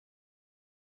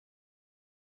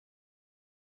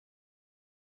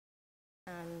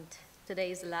and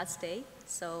today is the last day,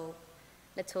 so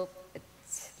let's hope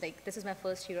it's like, this is my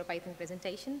first EuroPython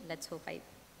presentation. Let's hope I,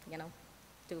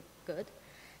 do good.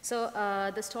 So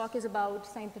this talk is about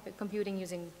scientific computing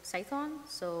using Cython.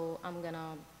 So I'm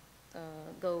gonna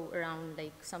go around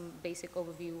like some basic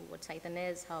overview, what Cython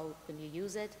is, how can you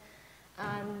use it,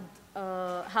 and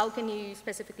how can you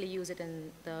specifically use it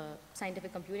in the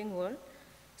scientific computing world.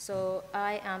 So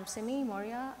I am Simmi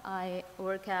Mourya. I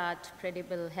work at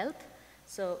Credible Health.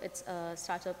 So it's a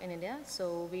startup in India.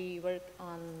 So we work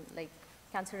on like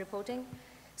cancer reporting.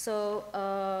 So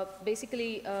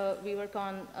basically we work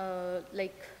on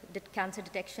like cancer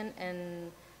detection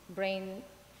in brain,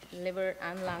 liver,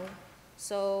 and lung.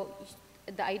 So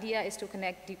the idea is to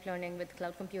connect deep learning with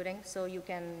cloud computing, so you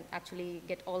can actually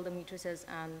get all the matrices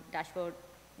and dashboard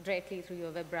directly through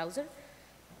your web browser.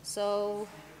 So,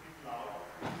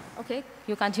 okay,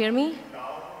 you can't hear me?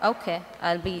 Okay,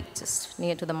 I'll be just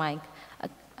near to the mic.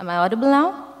 Am I audible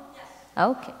now? Yes.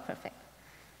 Okay, perfect.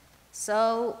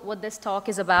 So what this talk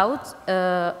is about,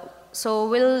 so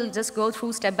we'll just go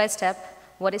through step by step.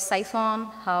 What is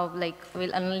Cython? How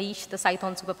we'll unleash the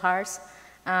Cython superpowers,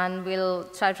 and we'll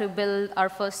try to build our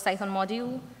first Cython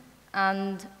module,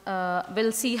 and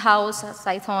we'll see how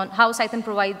Cython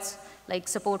provides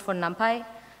support for NumPy,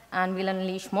 and we'll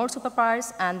unleash more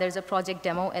superpowers, and there's a project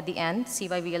demo at the end,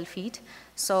 CYVL feat.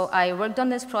 So I worked on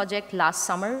this project last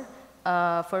summer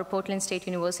for Portland State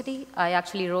University. I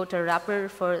actually wrote a wrapper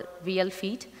for VL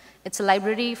feat. It's a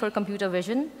library for computer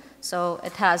vision, so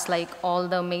it has all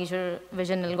the major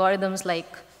vision algorithms like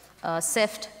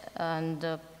SIFT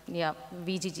and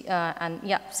VGG,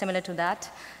 and similar to that.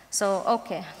 So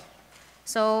okay,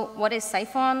 so what is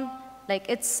Cython?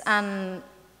 It's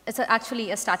actually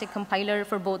a static compiler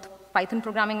for both Python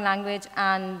programming language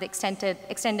and the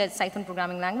extended Cython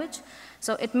programming language.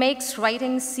 So it makes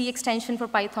writing C extension for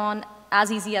Python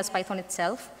as easy as Python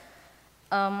itself.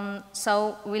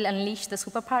 So we'll unleash the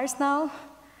superpowers now.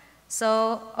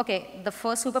 So okay, the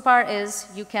first superpower is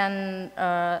you can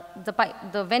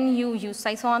when you use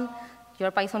Cython,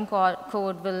 your Python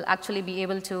code will actually be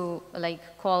able to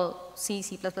call C++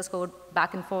 code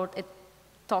back and forth. It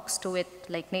talks to it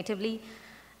natively.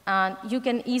 And you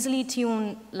can easily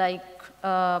tune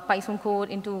Python code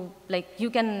into, you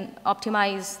can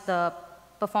optimize the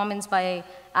performance by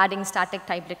adding static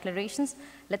type declarations.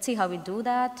 Let's see how we do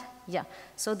that. Yeah,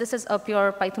 so this is a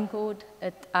pure Python code.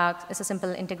 It's a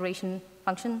simple integration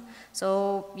function.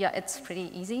 So yeah, it's pretty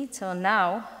easy. So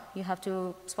now you have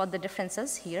to spot the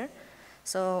differences here.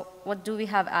 So what do we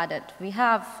have added? We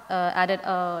have added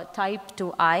a type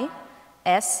to I,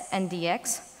 S, and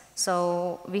DX.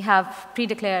 So we have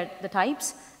pre-declared the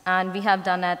types, and we have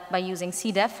done that by using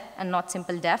CDEF and not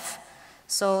simple def.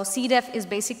 So CDEF is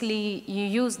basically,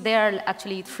 there are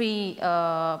actually three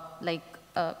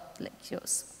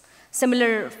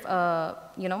similar,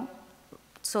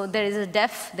 so there is a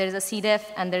def, there is a CDEF,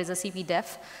 and there is a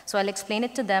CPDEF. So I'll explain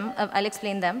it to them, I'll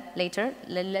explain them later.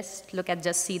 Let's look at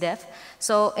just CDEF.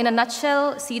 So in a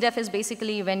nutshell, CDEF is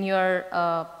basically when you're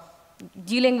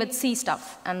dealing with C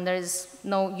stuff, and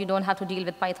you don't have to deal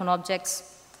with Python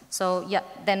objects. So yeah,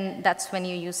 then that's when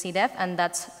you use CDEF, and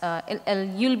that's,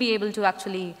 you'll be able to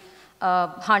actually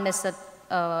harness the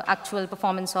actual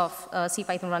performance of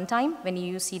CPython runtime when you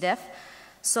use CDEF.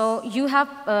 So you have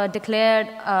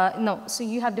so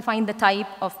you have defined the type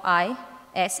of I,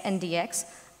 S, and DX,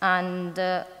 and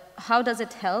how does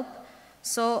it help?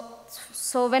 So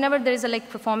whenever there is a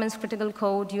performance critical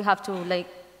code, you have to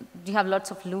you have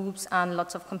lots of loops and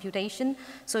lots of computation.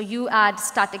 So you add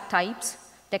static types,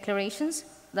 declarations.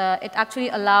 It actually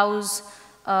allows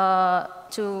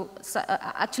actually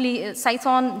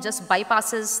Cython just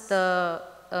bypasses the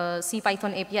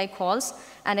CPython API calls,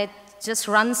 and it just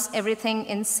runs everything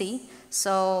in C.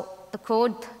 So the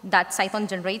code that Cython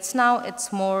generates now,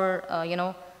 it's more,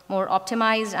 more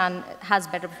optimized and has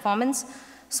better performance.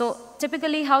 So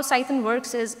typically how Cython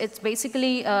works is it's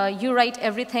basically you write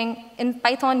everything, in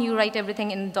Python you write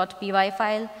everything in .py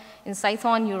file, in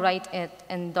Cython you write it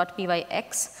in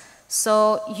 .pyx.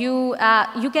 So you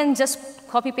can just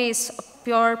copy paste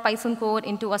pure Python code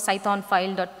into a Cython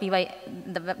file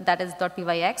that is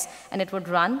 .pyx, and it would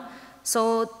run.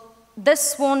 So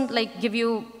this won't give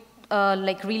you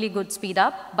really good speed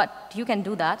up, but you can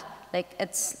do that.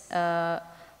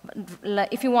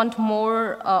 If you want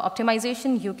more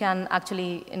optimization, you can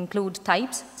actually include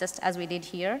types, just as we did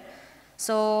here.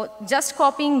 So just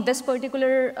copying this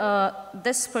particular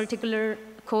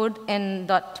code in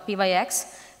 .pyx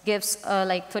gives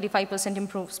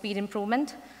 35% speed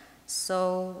improvement.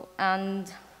 So,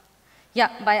 and yeah,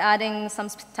 by adding some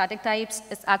static types,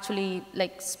 it's actually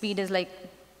speed is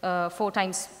 4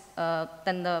 times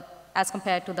as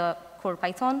compared to the core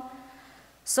Python.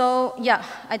 So yeah,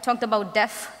 I talked about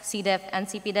def, cdef, and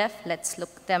cpdef. Let's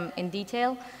look them in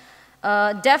detail.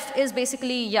 Def is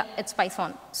basically, yeah, it's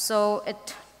Python. So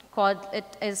it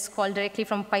is called directly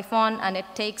from Python, and it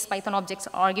takes Python objects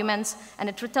arguments, and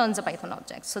it returns a Python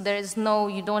object. So there is no,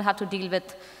 you don't have to deal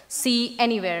with C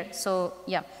anywhere. So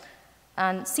yeah,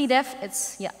 and cdef,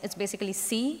 it's basically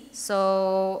C.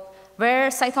 So where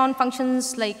Cython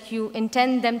functions, like you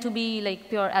intend them to be like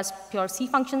pure C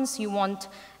functions, you want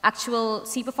actual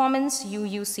C performance, you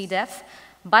use cdef,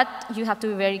 but you have to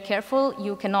be very careful.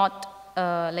 You cannot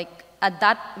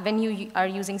when you are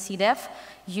using cdef,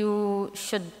 you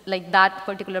should, like that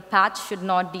particular patch should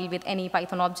not deal with any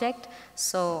Python object.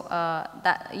 So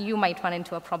that you might run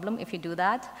into a problem if you do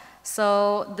that.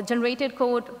 So the generated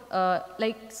code,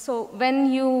 so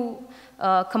when you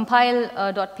compile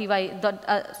a .py,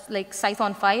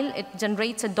 Cython file, it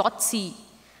generates a .c,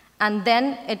 and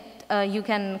then it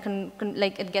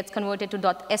it gets converted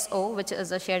to .so, which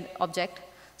is a shared object.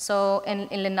 So in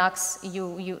Linux,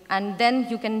 and then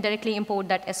you can directly import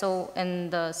that SO in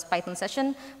the Python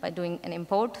session by doing an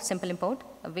import, simple import.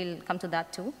 We'll come to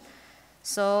that too.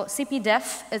 So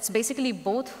cpdef, it's basically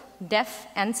both def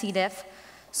and cdef.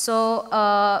 So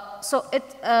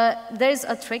there's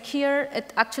a trick here.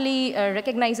 It actually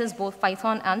recognizes both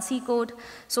Python and C code.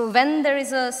 So when there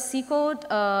is a C code,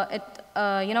 it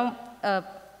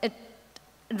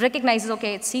recognizes,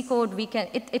 okay, it's C code.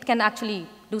 It can actually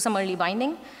do some early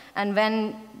binding. And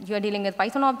when you're dealing with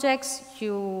Python objects,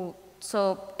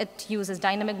 so it uses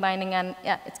dynamic binding, and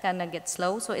yeah, it's kind of gets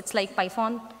slow. So it's like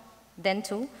Python then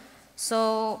too.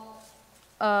 So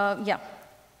yeah,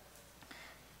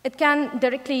 it can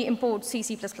directly import C,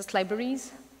 C++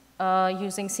 libraries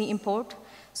using C import.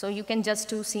 So you can just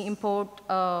do C import,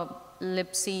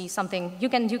 libc something. You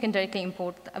can directly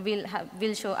import.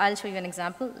 I'll show you an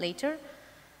example later.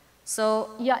 So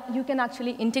yeah, you can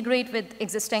actually integrate with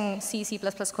existing C, C++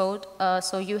 code.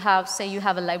 So you have, say you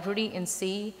have a library in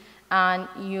C, and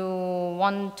you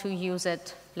want to use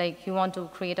it, like you want to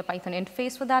create a Python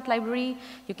interface for that library.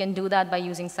 You can do that by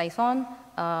using Cython.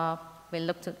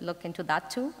 We'll look into that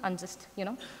too, and just,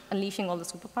 unleashing all the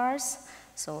superpowers.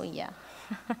 So yeah.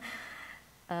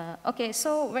 Okay,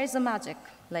 so where's the magic?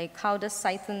 Like, how does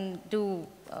Cython do,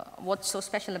 what's so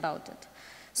special about it?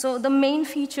 So the main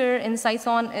feature in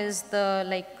Cython is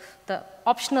the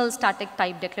optional static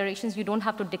type declarations. You don't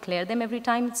have to declare them every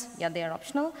time. They are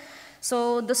optional.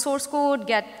 So the source code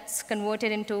gets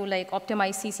converted into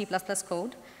optimized C, C++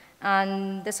 code.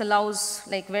 And this allows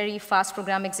very fast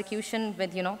program execution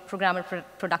with programmer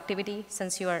productivity,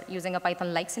 since you are using a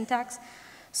Python-like syntax.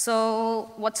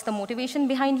 So what's the motivation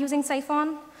behind using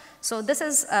Cython? So this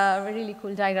is a really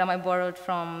cool diagram I borrowed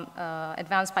from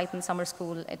Advanced Python Summer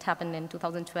School. It happened in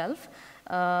 2012.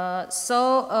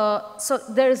 So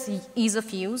there's ease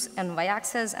of use on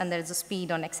y-axis, and there's a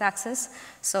speed on x-axis.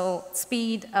 So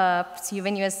speed,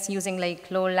 when you're using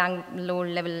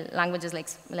low-level languages like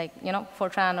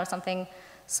Fortran or something,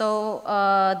 so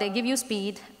they give you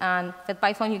speed, and with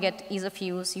Python you get ease of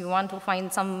use. You want to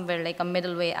find somewhere like a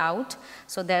middle way out.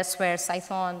 So that's where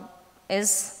Cython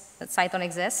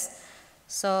exists.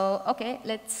 So okay,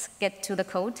 let's get to the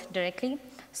code directly.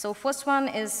 So first one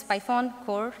is Python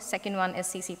core, second one is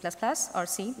C, C++, or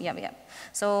C, yeah.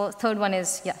 So third one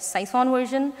is, Cython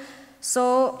version.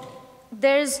 So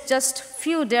there's just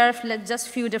few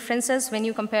differences when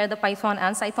you compare the Python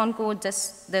and Cython code.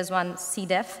 There's one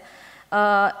cdef.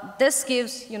 This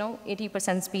gives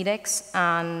 80% speedx,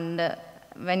 and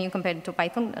when you compare it to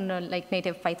Python,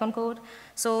 native Python code.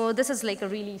 So this is a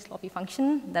really sloppy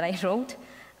function that I wrote.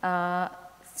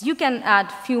 You can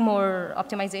add few more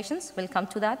optimizations. We'll come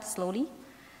to that slowly.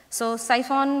 So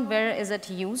Cython, where is it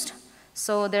used?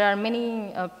 So there are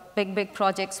many big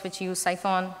projects which use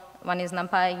Cython. One is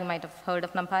NumPy. You might have heard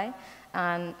of NumPy.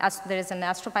 And there is an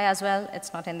AstroPy as well.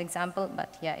 It's not in the example,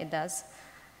 but yeah, it does.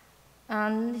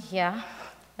 And yeah,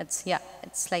 it's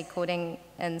like coding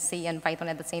in C and Python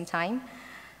at the same time.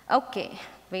 Okay,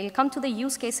 we'll come to the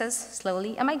use cases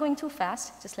slowly. Am I going too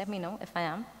fast? Just let me know if I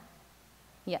am.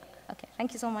 Yeah, okay,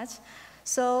 thank you so much.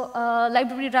 So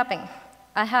library wrapping.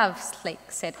 I have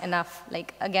said enough,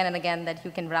 again and again, that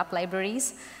you can wrap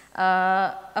libraries.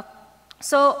 So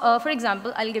for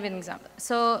example, I'll give you an example.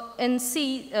 So in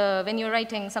C, when you're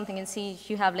writing something in C,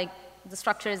 you have the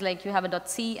structure is you have a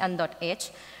 .c and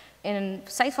 .h. In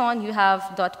Cython, you have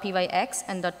 .pyx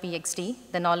and .pxd,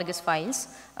 the analogous files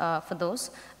for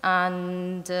those.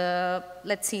 And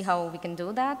let's see how we can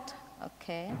do that.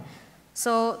 Okay.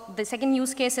 So the second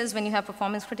use case is when you have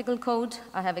performance critical code.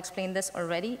 I have explained this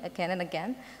already again and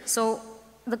again. So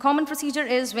the common procedure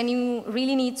is when you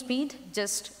really need speed,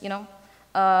 just,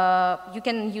 you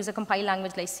can use a compile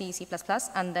language like C, C++,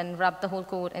 and then wrap the whole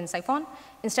code in Cython.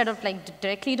 Instead of like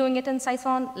directly doing it in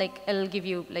Cython, like it'll give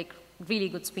you like really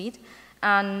good speed.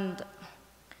 And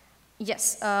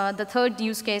yes, the third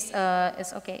use case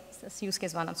is, okay, it's use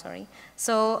case 1, I'm sorry.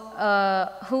 So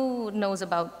who knows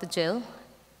about the GIL?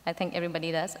 I think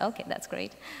everybody does. Okay, that's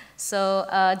great. So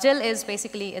GIL is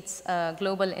basically, it's a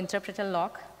global interpreter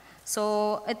lock.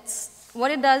 So it's,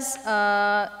 what it does,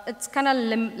 it's kind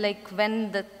of like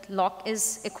when the lock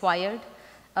is acquired,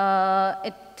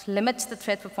 it limits the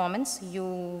thread performance. You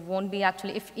won't be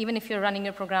actually, even if you're running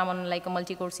your program on like a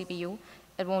multi-core CPU,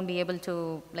 it won't be able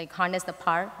to like harness the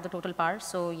power, the total power.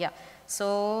 So yeah,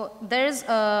 so there's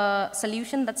a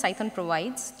solution that Cython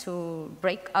provides to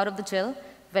break out of the GIL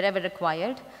wherever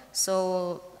required.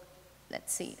 So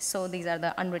let's see. So these are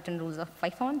the unwritten rules of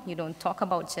Python. You don't talk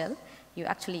about GIL.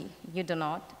 You do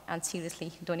not, and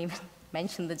seriously, don't even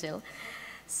mention the GIL.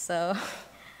 So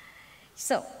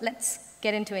let's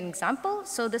get into an example.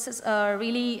 So this is a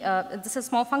really, this is a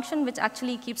small function which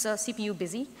actually keeps a CPU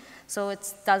busy. So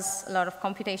it does a lot of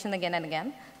computation again and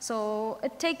again. So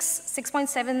it takes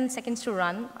 6.7 seconds to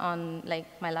run on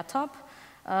like my laptop.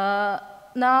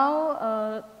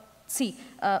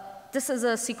 This is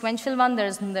a sequential one.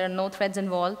 There are no threads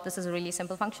involved. This is a really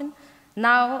simple function.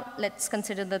 Now let's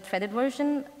consider the threaded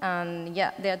version. And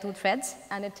yeah, there are 2 threads,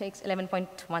 and it takes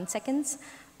 11.1 seconds.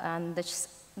 And this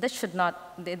is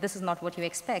not what you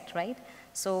expect, right?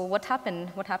 So what happened?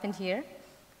 What happened here?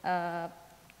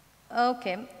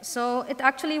 Okay, so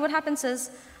what happens is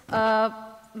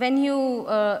when you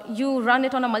run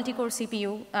it on a multi-core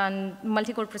CPU and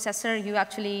multi-core processor, you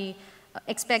actually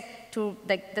expect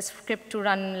the script to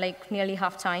run like nearly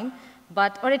half time,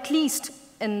 or at least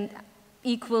in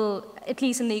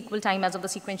the equal time as of the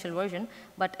sequential version,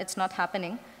 but it's not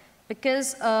happening.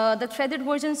 Because the threaded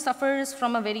version suffers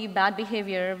from a very bad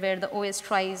behavior where the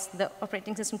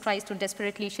operating system tries to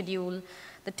desperately schedule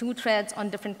the 2 threads on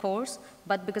different cores,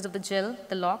 but because of the GIL,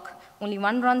 the lock, only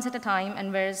one runs at a time,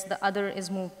 and whereas the other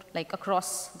is moved like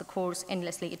across the cores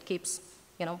endlessly. It keeps,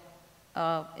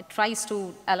 it tries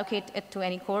to allocate it to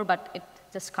any core, but it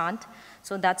just can't.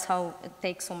 So that's how it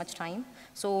takes so much time.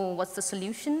 So what's the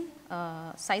solution?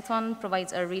 Cython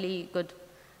provides a really good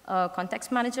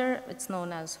context manager. It's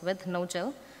known as with no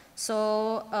GIL.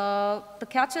 So the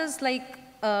catch is like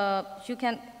you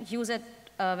can use it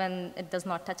when it does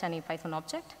not touch any Python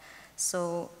object.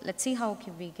 So let's see how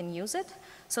we can use it.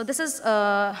 So this is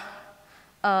a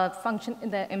function,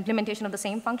 the implementation of the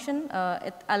same function.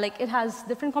 It has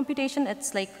different computation.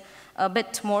 It's like a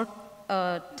bit more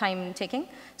time taking.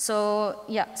 So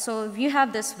yeah, so you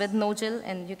have this with no GIL,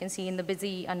 and you can see in the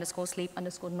busy _ sleep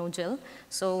 _ no GIL.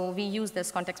 So we use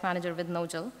this context manager with no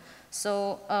GIL.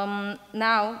 So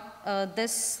now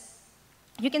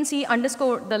you can see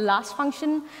the last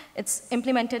function. It's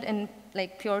implemented in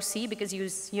like pure C because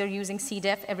you're using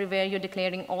CDEF everywhere. You're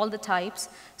declaring all the types.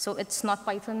 So it's not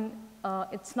Python.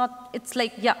 It's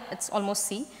almost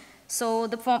C. So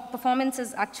the performance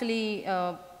is actually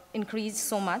increased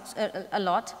so much, a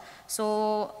lot.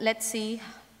 So let's see.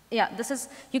 Yeah,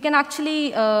 you can actually,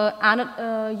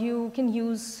 you can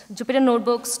use Jupyter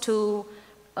notebooks to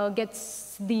get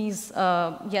these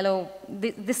yellow.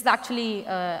 This is actually,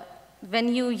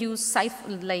 when you use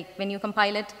Cython, like when you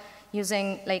compile it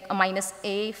using like a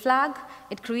 -a flag,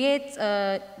 it creates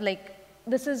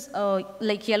this is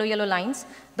like yellow lines.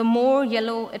 The more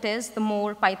yellow it is, the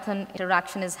more Python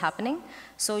interaction is happening.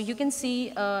 So you can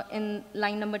see in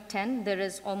line number 10, there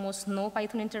is almost no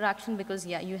Python interaction because,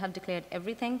 yeah, you have declared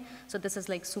everything. So this is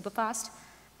like super fast.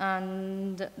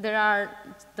 And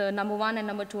the number 1 and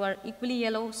number 2 are equally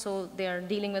yellow, so they are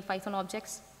dealing with Python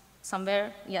objects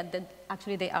somewhere. Yeah,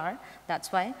 actually they are,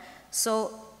 that's why. So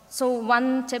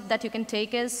one tip that you can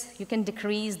take is you can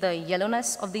decrease the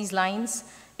yellowness of these lines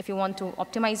if you want to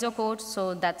optimize your code.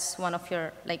 So that's one of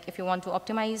your, if you want to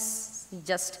optimize,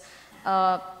 just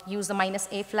use the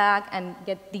 -a flag and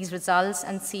get these results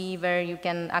and see where you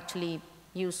can actually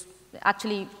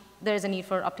there is a need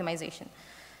for optimization.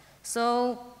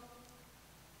 So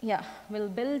yeah, we'll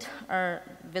build a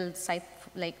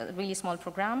really small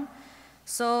program.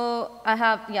 So I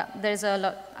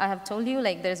have told you,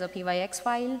 there's a pyx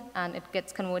file, and it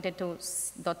gets converted to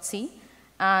 .c.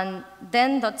 And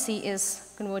then .c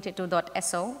is converted to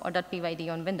 .so or .pyd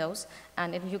on Windows.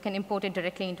 And you can import it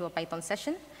directly into a Python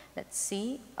session. Let's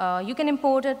see. You can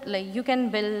import it, you can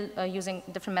build using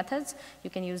different methods.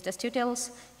 You can use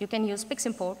destutils. You can use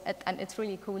piximport, and it's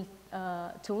really cool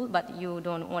tool, but you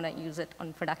don't want to use it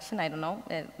on production. I don't know.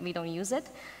 We don't use it.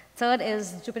 third is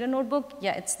Jupyter Notebook.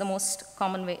 Yeah, it's the most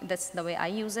common way, that's the way I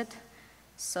use it.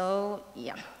 So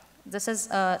yeah, this is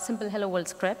a simple hello world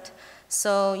script.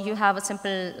 So you have a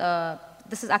simple,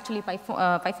 this is actually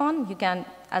Python. You can,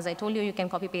 as I told you, you can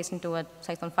copy paste into a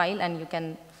Cython file and you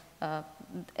can,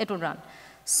 it will run.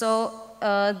 So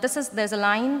there's a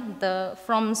line,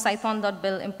 from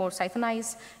cython.bil import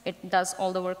cythonize. It does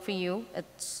all the work for you.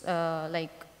 It's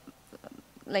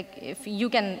like if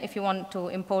you want to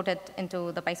import it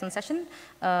into the Python session,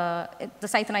 the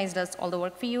cythonize does all the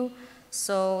work for you.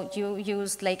 So you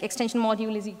use like extension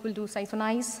module is equal to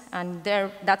cythonize, and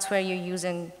that's where you're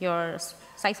using your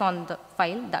Cython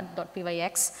file,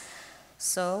 that.pyx.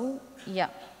 So yeah,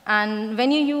 and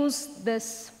when you use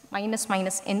this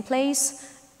 -- in place,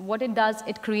 what it does,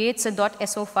 it creates a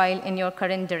 .so file in your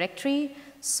current directory,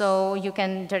 so you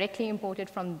can directly import it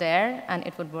from there, and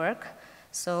it would work.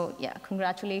 So yeah,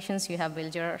 congratulations, you have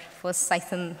built your first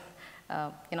Cython,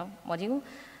 module.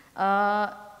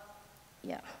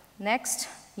 Yeah, next,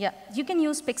 yeah, you can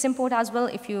use piximport as well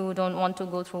if you don't want to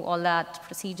go through all that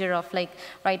procedure of like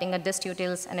writing a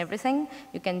distutils and everything.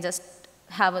 You can just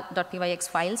have a .pyx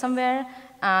file somewhere,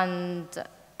 and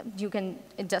you can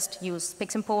just use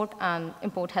piximport and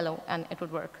import hello, and it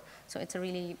would work. So it's a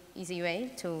really easy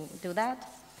way to do that.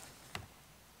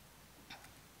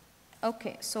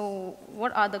 Okay, so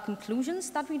what are the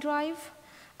conclusions that we drive?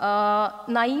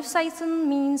 Naive Cython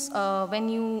means when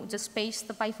you just paste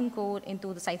the Python code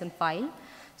into the Cython file.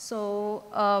 So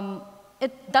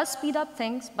it does speed up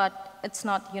things, but it's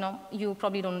not, you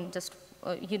probably don't just,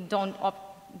 you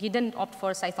didn't opt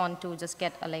for Cython to just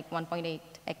get a like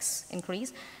 1.8x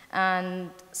increase. And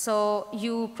so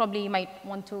you probably might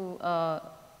want to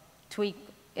tweak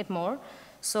it more.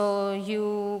 So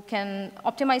you can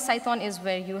optimize Cython is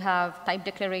where you have type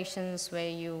declarations, where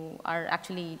you are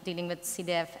actually dealing with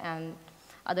cdef and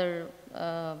other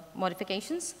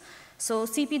modifications. So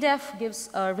cpdef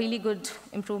gives a really good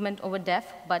improvement over def,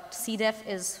 but cdef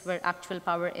is where actual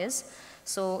power is.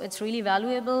 So it's really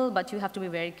valuable, but you have to be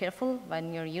very careful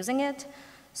when you're using it.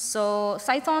 So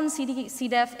Cython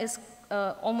cdef is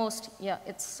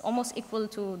it's almost equal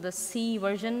to the C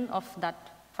version of that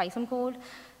Python code.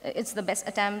 It's the best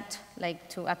attempt, like,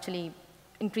 to actually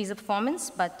increase the performance,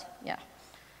 but yeah.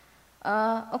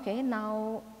 Okay,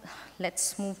 now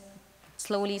let's move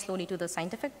slowly to the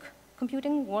scientific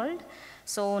computing world.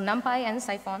 So NumPy and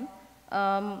Cython.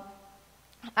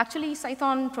 Actually,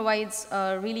 Cython provides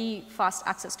really fast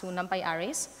access to NumPy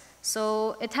arrays.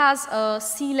 So it has a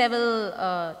C-level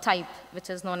type,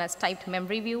 which is known as typed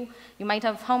memory view. You might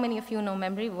have, how many of you know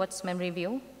memory? What's memory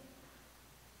view?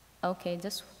 Okay,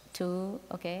 just 2,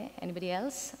 okay, anybody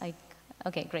else?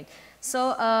 Okay, great.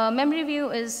 So memory view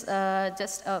is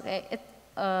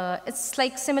it's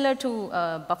like similar to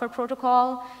buffer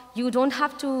protocol. You don't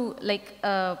have to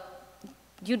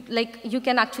you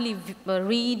can actually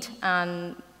read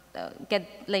and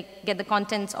get the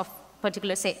contents of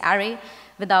particular, say, array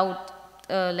without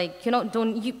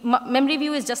memory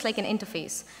view is just like an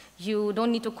interface. You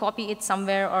don't need to copy it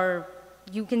somewhere, or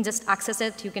you can just access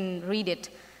it, you can read it.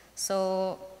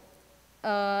 So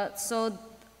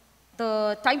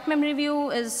the typed memory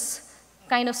view is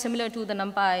kind of similar to the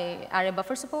NumPy array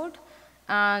buffer support.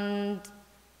 And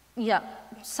yeah,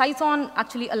 Cython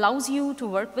actually allows you to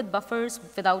work with buffers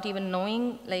without even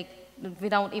knowing,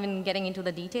 without even getting into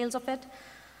the details of it.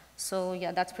 So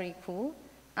yeah, that's pretty cool.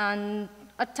 And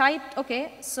a typed,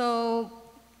 okay, so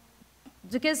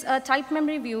because a typed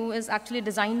memory view is actually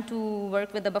designed to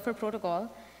work with the buffer protocol,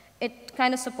 it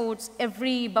kind of supports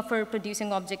every buffer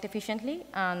producing object efficiently,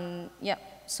 and yeah,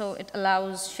 so it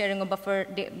allows sharing of buffer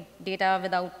data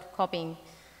without copying.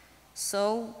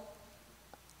 So,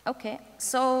 okay,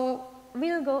 so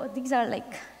we'll go, these are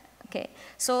okay.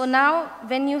 So now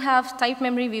when you have typed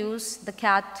memory views, the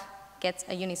cat gets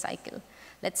a unicycle.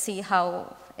 Let's see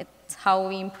how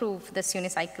we improve this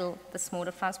unicycle, this mode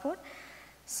of transport.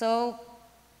 So,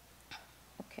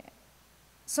 okay,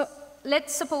 so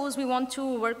let's suppose we want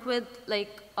to work with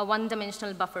a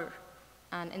one-dimensional buffer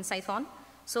and in Cython.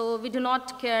 So we do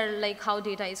not care how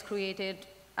data is created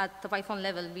at the Python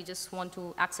level. We just want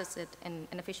to access it in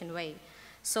an efficient way.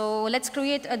 So let's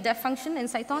create a def function in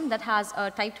Cython that has a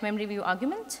typed memory view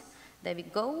argument. There we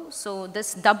go. So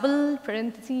this double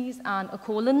parentheses and a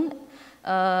colon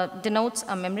denotes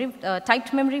a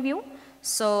typed memory view.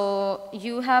 So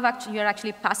you're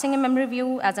actually passing a memory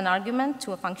view as an argument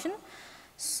to a function.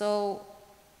 So,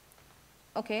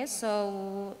 okay,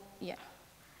 so yeah.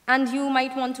 And you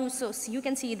might want to, so you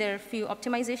can see there are a few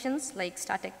optimizations like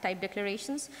static type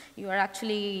declarations. You are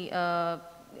actually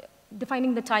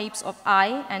defining the types of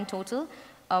I and total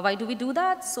Why do we do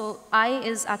that? So I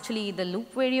is actually the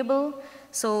loop variable.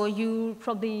 So you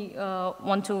probably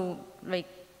want to like,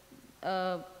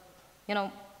 you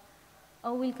know,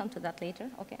 oh, we'll come to that later.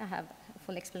 Okay, I have a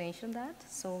full explanation of that.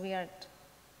 So we are at,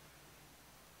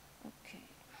 okay.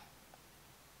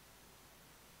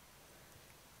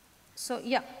 So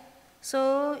yeah,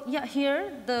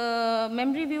 here the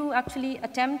memory view actually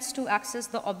attempts to access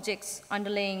the object's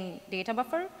underlying data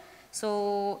buffer.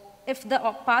 So if the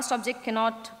past object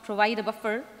cannot provide a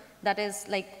buffer, that is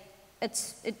like,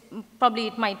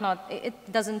 it might not, it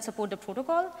doesn't support the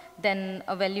protocol, then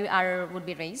a value error would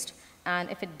be raised. And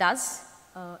if it does,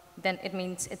 then it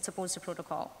means it supports the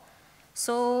protocol.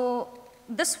 So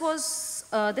this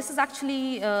is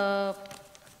actually,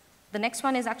 the next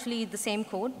one is actually the same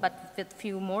code, but with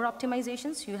few more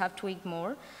optimizations. You have tweaked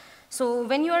more. So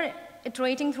when you are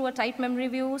iterating through a type memory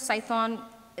view, Cython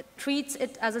treats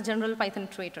it as a general Python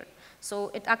iterator.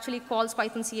 So it actually calls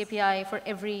Python C API for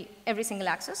every single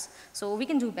access. So we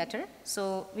can do better.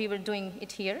 So we were doing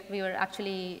it here. We were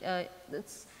actually,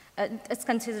 it's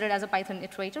considered as a Python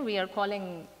iterator. We are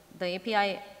calling the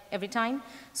API every time.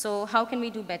 So how can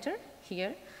we do better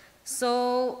here?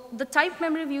 So the type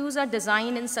memory views are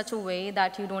designed in such a way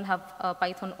that you don't have a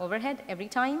Python overhead every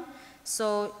time.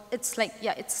 So it's like,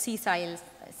 yeah, it's C-style,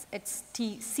 it's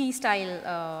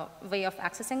C-style way of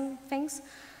accessing things.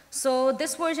 So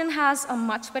this version has a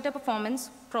much better performance.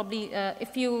 Probably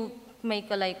if you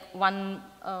make a,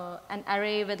 an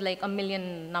array with like 1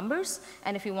 million numbers,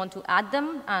 and if you want to add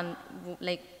them and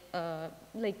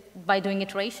by doing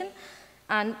iteration,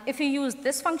 and if you use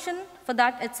this function, for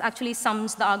that, it actually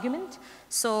sums the argument.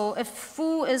 So if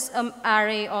foo is an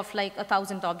array of like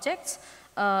 1,000 objects,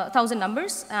 1,000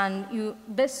 numbers, and if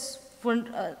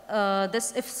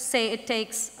say it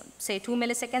takes, say 2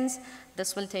 milliseconds,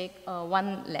 this will take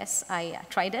 1 less. I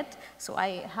tried it, so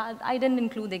I didn't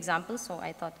include the example, so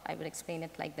I thought I would explain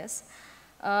it like this.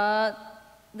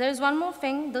 There's one more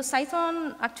thing. The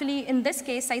Cython, actually, in this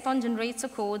case, Cython generates a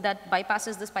code that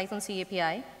bypasses this Python C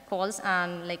API calls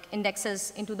and like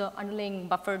indexes into the underlying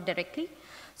buffer directly.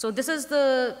 So this is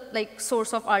the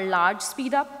source of our large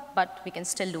speed up, but we can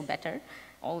still do better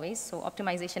always. So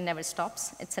optimization never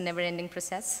stops. It's a never-ending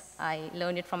process. I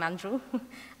learned it from Andrew.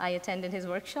 I attended his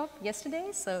workshop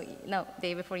yesterday, so no,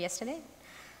 day before yesterday.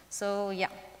 So yeah.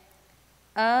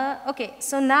 Okay,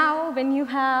 so now when you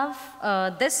have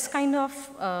this kind of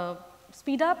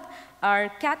speed up, our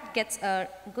cat gets a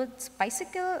good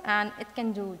bicycle and it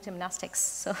can do gymnastics.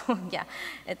 So yeah,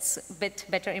 it's a bit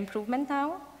better improvement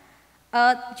now.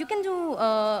 You can do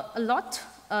a lot.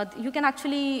 You can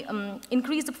actually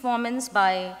increase the performance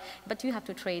but you have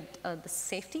to trade the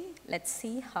safety. Let's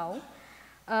see how.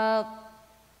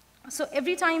 So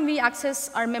every time we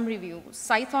access our memory view,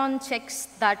 Cython checks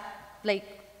that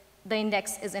the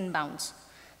index is in bounds.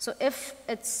 So if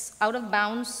it's out of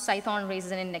bounds, Cython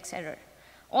raises an index error.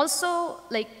 Also,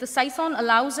 the Cython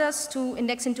allows us to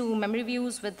index into memory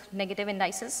views with negative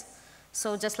indices.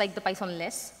 So just like the Python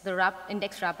list, the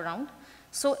index wraparound.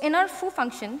 So in our foo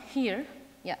function here,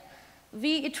 yeah,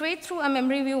 we iterate through a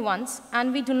memory view once,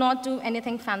 and we do not do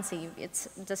anything fancy. It's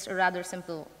just a rather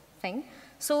simple thing.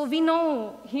 So we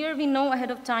know, here we know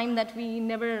ahead of time that we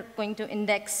never going to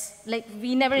index,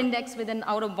 we never index with an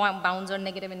out of bounds or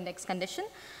negative index condition.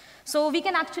 So we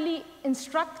can actually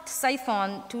instruct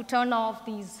Cython to turn off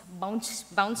these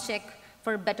bounce check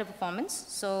for better performance.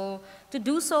 So to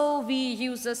do so, we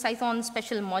use the Cython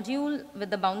special module with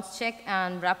the bounce check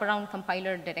and wraparound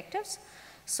compiler directives.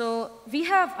 So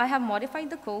I have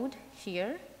modified the code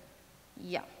here.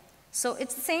 Yeah. So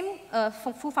it's the same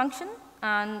foo function.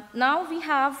 And now we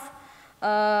have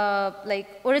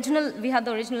we have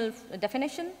the original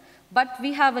definition, but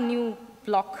we have a new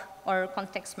block or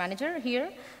context manager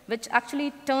here, which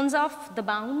actually turns off the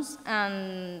bounds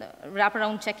and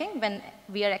wraparound checking when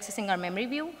we are accessing our memory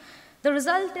view. The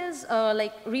result is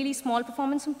really small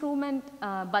performance improvement,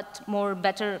 but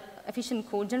better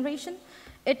efficient code generation.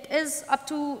 It is up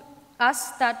to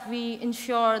us that we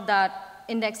ensure that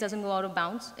index doesn't go out of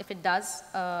bounds. If it does,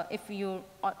 if you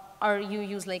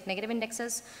use negative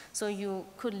indexes, so you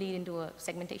could lead into a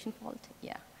segmentation fault.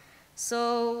 Yeah.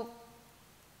 So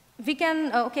we can,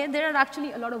 there are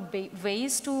actually a lot of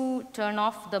ways to turn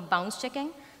off the bounce checking.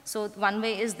 So one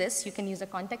way is this. You can use a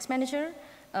context manager.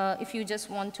 If you just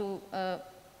want to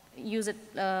use it,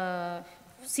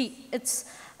 see, it's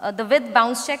the with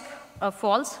bounce check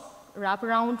false,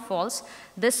 wraparound false.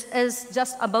 This is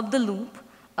just above the loop.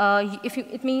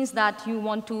 It means that you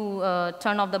want to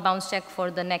turn off the bounce check for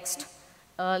the next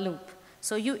loop.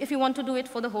 So if you want to do it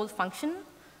for the whole function,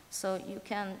 so you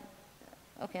can,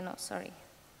 okay, no, sorry.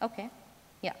 Okay,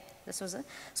 yeah. this was it.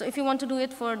 So if you want to do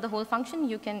it for the whole function,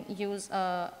 you can use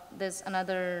this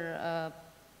another,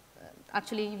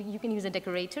 actually you can use a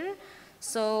decorator.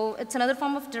 So it's another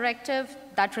form of directive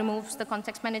that removes the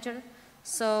context manager.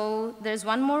 So there's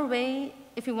one more way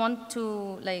if you want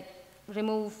to like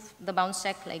remove the bounce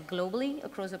check like globally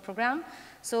across the program.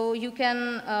 So you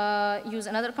can use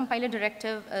another compiler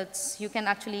directive. You can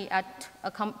actually add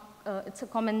it's a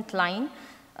comment line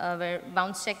where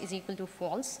bounce check is equal to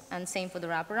false, and same for the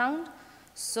wraparound.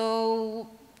 So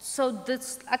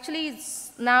this actually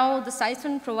now the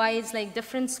Cython provides like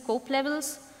different scope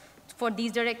levels for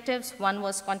these directives. One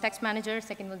was context manager,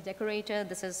 second was decorator.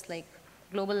 This is like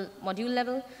global module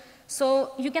level.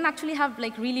 So you can actually have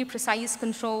like really precise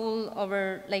control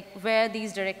over like where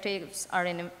these directives are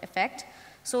in effect.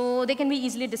 So they can be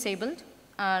easily disabled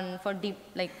and for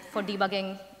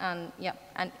debugging and yeah,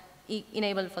 and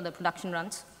enabled for the production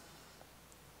runs.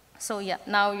 So yeah,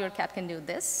 now your cat can do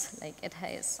this. Like it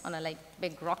has on a like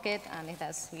big rocket and it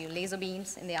has few laser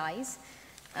beams in the eyes,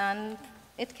 and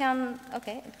it can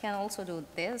also do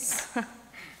this.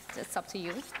 It's up to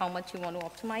you how much you want to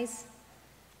optimize.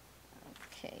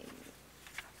 Okay.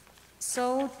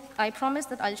 So I promised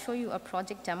that I'll show you a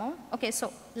project demo. Okay,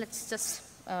 so let's just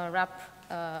wrap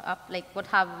up like what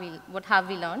have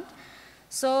we learned.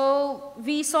 So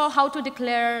we saw how to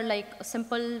declare like a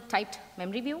simple typed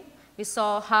memory view. We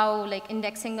saw how like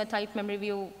indexing a typed memory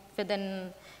view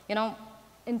within, you know,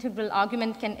 integral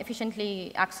argument can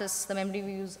efficiently access the memory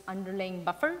view's underlying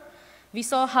buffer. We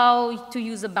saw how to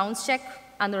use the bounce check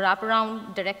and the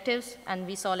wraparound directives, and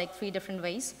we saw like 3 different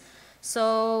ways.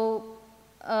 So,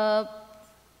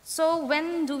 so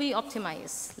when do we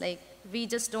optimize? Like we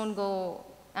just don't go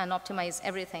and optimize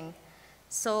everything.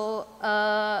 So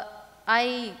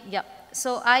I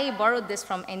borrowed this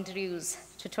from Andrew's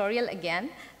tutorial again.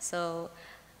 So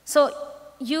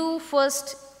you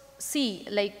first see,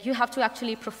 like you have to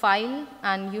actually profile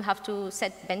and you have to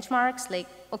set benchmarks, like,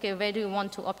 okay, where do you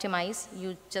want to optimize?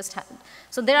 You just have,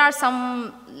 so there are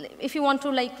some, if you want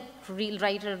to like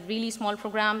write a really small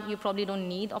program, you probably don't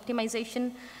need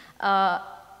optimization.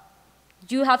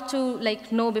 You have to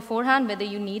like know beforehand whether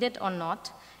you need it or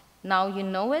not. Now you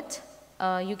know it.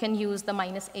 You can use the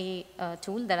 -a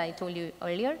tool that I told you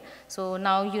earlier. So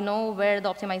now you know where the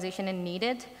optimization is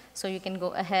needed. So you can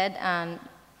go ahead and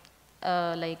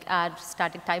like add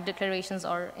static type declarations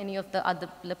or any of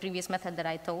the previous method that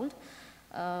I told.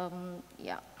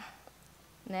 Yeah.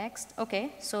 Next,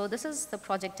 okay, so this is the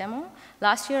project demo.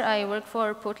 Last year I worked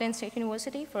for Portland State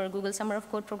University for Google Summer of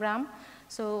Code program.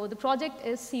 So the project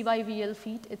is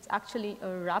CYVLFeat. It's actually a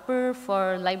wrapper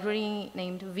for a library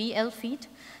named VLFeat.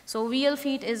 So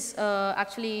VLFeat is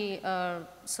actually,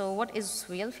 so what is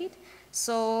VLFeat?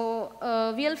 So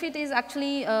VLFeat is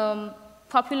actually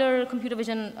popular computer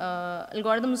vision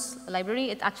algorithms library.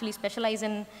 It actually specializes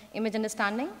in image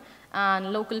understanding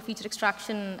and local feature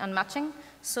extraction and matching.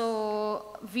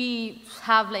 So we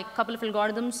have like a couple of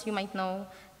algorithms you might know,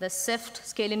 the SIFT,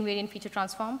 scale invariant feature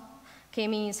transform,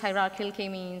 k-means, hierarchical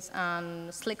k-means,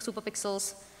 and slick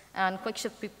superpixels, and quick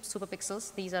shift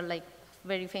superpixels. These are like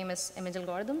very famous image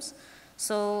algorithms.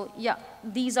 So yeah,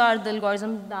 these are the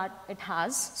algorithms that it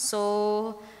has.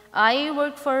 So I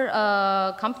worked for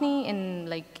a company in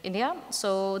like India.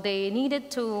 So they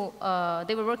needed to,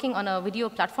 they were working on a video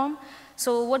platform.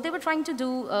 So what they were trying to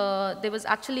do, there was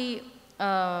actually,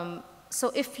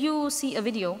 so if you see a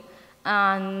video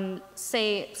and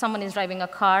say someone is driving a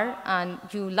car and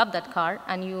you love that car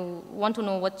and you want to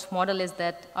know which model is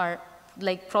that, or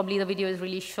like probably the video is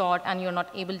really short and you're not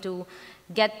able to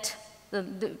get,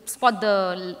 spot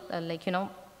the like, you know,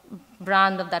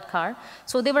 brand of that car.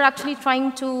 So they were actually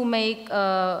trying to make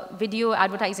a video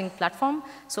advertising platform.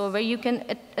 So where you can,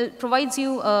 it provides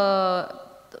you,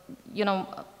 you know,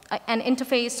 an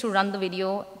interface to run the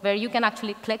video where you can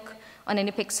actually click on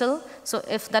any pixel. So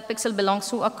if that pixel belongs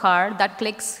to a car, that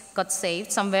clicks got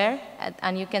saved somewhere,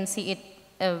 and you can see it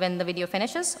when the video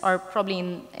finishes, or probably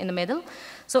in the middle.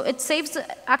 So it saves,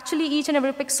 actually each and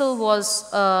every pixel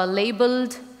was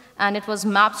labeled, and it was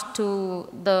mapped to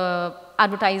the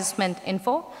advertisement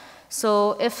info.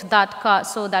 So if that car,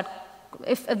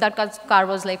 if that car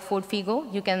was like Ford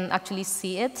Figo, you can actually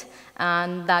see it,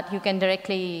 and that you can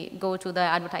directly go to the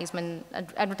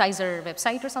advertiser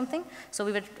website or something. So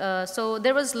we were, so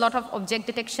there was a lot of object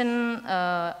detection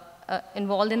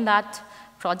involved in that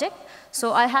project.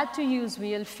 So I had to use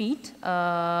VLFeat.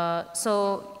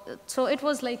 So it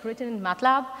was like written in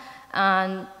MATLAB,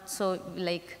 and so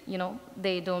like, you know,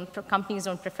 companies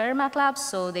don't prefer MATLAB,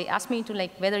 so they asked me to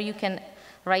like whether you can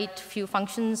write few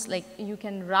functions, like you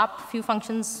can wrap few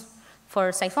functions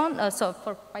for Cython, so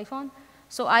for Python.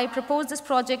 So I proposed this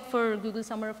project for Google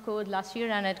Summer of Code last year,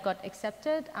 and it got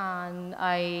accepted. And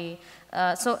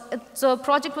so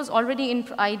project was already in.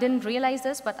 I didn't realize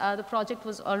this, but the project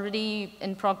was already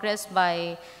in progress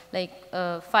by like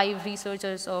 5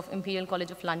 researchers of Imperial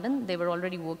College of London. They were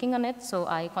already working on it, so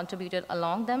I contributed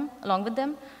along with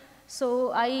them.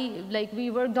 So we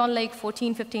worked on like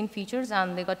 14, 15 features,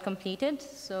 and they got completed.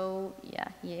 So yeah,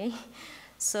 yay.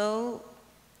 So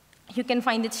you can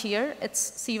find it here.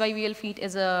 It's CYVL feat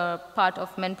is a part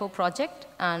of MENPO project,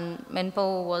 and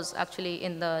MENPO was actually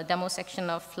in the demo section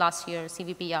of last year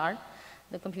CVPR,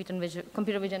 the computer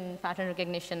vision pattern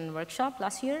recognition workshop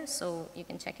last year, so you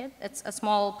can check it. It's a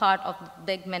small part of the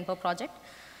big MENPO project.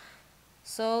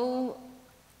 So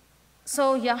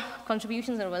yeah,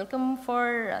 contributions are welcome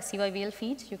for CYVL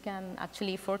feat. You can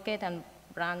actually fork it and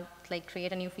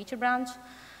create a new feature branch.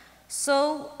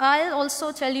 So I'll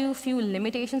also tell you a few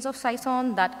limitations of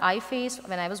Cython that I faced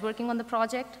when I was working on the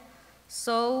project.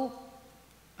 So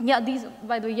yeah,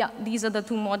 by the way, these are the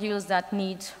 2 modules that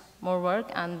need more work,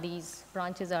 and these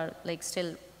branches are like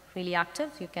still really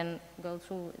active. You can go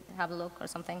through, have a look or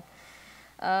something.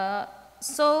 I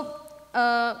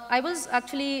was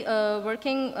actually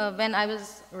working when I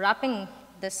was wrapping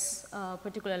this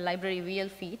particular library VL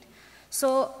feat.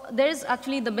 So there is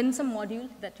actually the BinSum module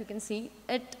that you can see.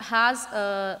 It has,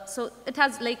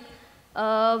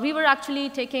 we were actually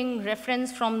taking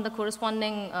reference from the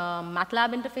corresponding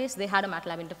MATLAB interface. They had a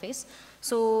MATLAB interface.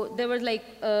 So there was like,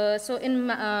 in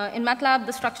MATLAB,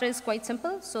 the structure is quite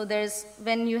simple. So there's,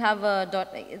 when you have a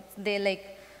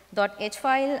 .h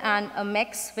file and a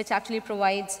MEX, which actually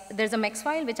provides, there's a MEX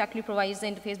file which actually provides the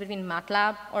interface between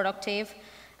MATLAB or Octave,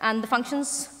 and the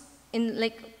functions in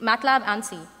like MATLAB and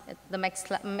C. The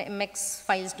MEX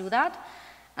files do that.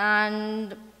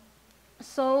 And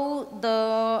so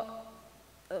the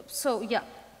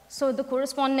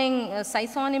corresponding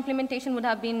Cython implementation would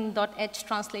have been .h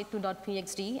translate to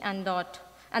 .pxd, and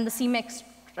the CMEX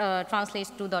translates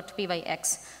to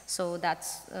 .pyx. So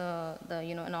that's the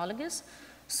analogous.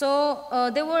 So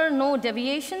there were no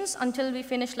deviations until we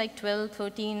finished like 12,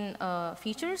 13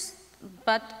 features.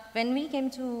 But when we came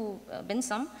to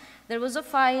BinSum, there was a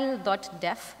file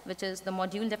 .def, which is the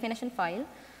module definition file.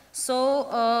 So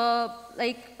I'll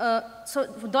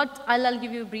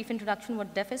give you a brief introduction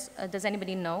what def is. Does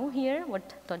anybody know here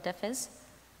what .def is?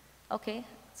 Okay,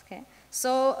 it's okay.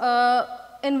 So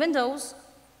in Windows,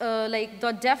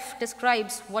 .def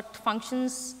describes what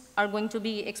functions are going to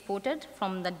be exported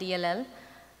from the DLL.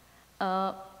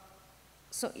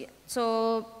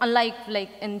 So unlike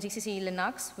in GCC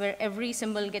Linux, where every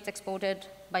symbol gets exported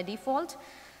by default,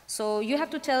 so you have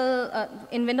to tell,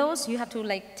 in Windows, you have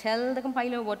to tell the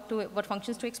compiler what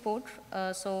functions to export.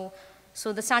 So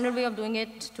the standard way of doing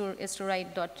it is to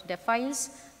write .def files.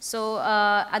 So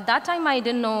at that time, I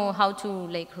didn't know how to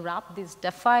wrap this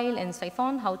def file in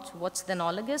Cython, what's the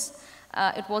analogous.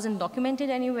 It wasn't documented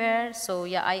anywhere. So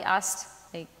yeah, I asked,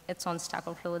 it's on Stack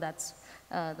Overflow, that's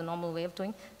the normal way of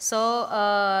doing. So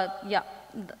yeah,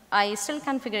 I still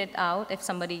can't figure it out. If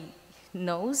somebody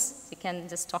knows, you can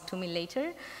just talk to me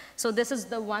later. So this is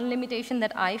the one limitation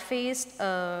that I faced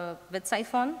with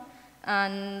Cython.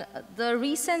 And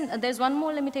there's one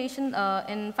more limitation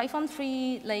in Python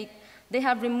 3, they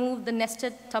have removed the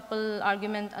nested tuple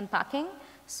argument unpacking.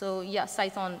 So yeah,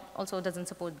 Cython also doesn't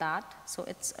support that. So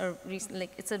it's a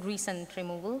recent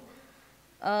removal.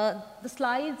 The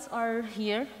slides are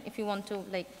here if you want to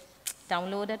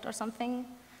download it or something.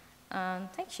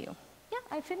 And thank you. Yeah,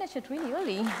 I finished it really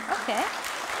early. Okay.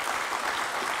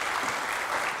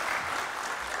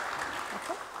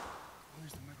 Okay.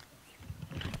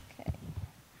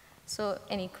 So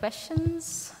any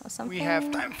questions or something? We have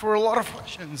time for a lot of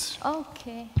questions.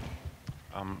 Okay.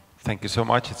 Thank you so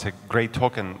much. It's a great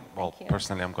talk, and well,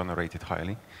 personally, I'm going to rate it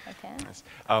highly. Okay. Yes.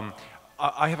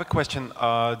 I have a question.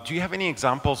 Do you have any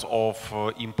examples of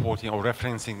importing or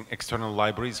referencing external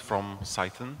libraries from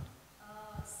Cython?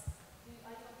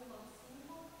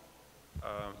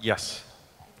 Yes.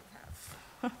 I do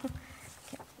have.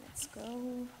 Okay, let's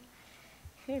go.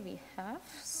 Here we have.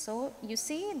 So you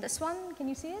see this one? Can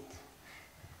you see it?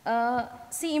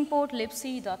 C import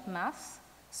libc.math.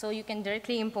 So you can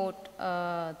directly import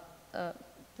the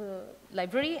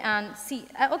library and see.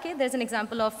 Okay, there's an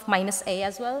example of -a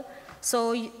as well.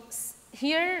 So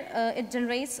here it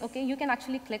generates. Okay, you can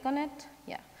actually click on it.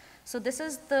 Yeah. So this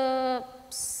is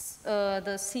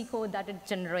the C code that it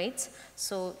generates.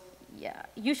 So yeah,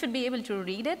 you should be able to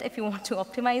read it if you want to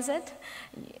optimize it.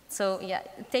 So yeah,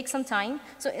 it takes some time.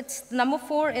 So it's number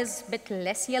 4 is a bit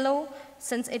less yellow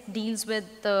since it deals with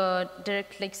the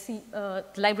direct C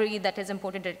library that is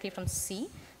imported directly from C.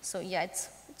 So yeah, it's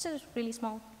It's a really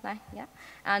small, yeah.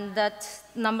 And that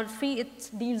number 3, it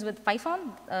deals with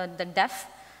Python, the def.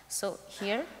 So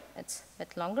here, it's a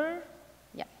bit longer.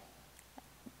 Yeah.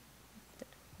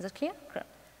 Is it clear? Correct.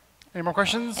 Any more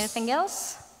questions? Anything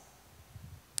else?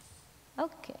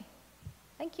 Okay.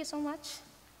 Thank you so much.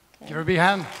 Okay. Give her a big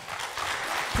hand.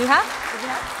 Do you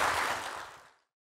have?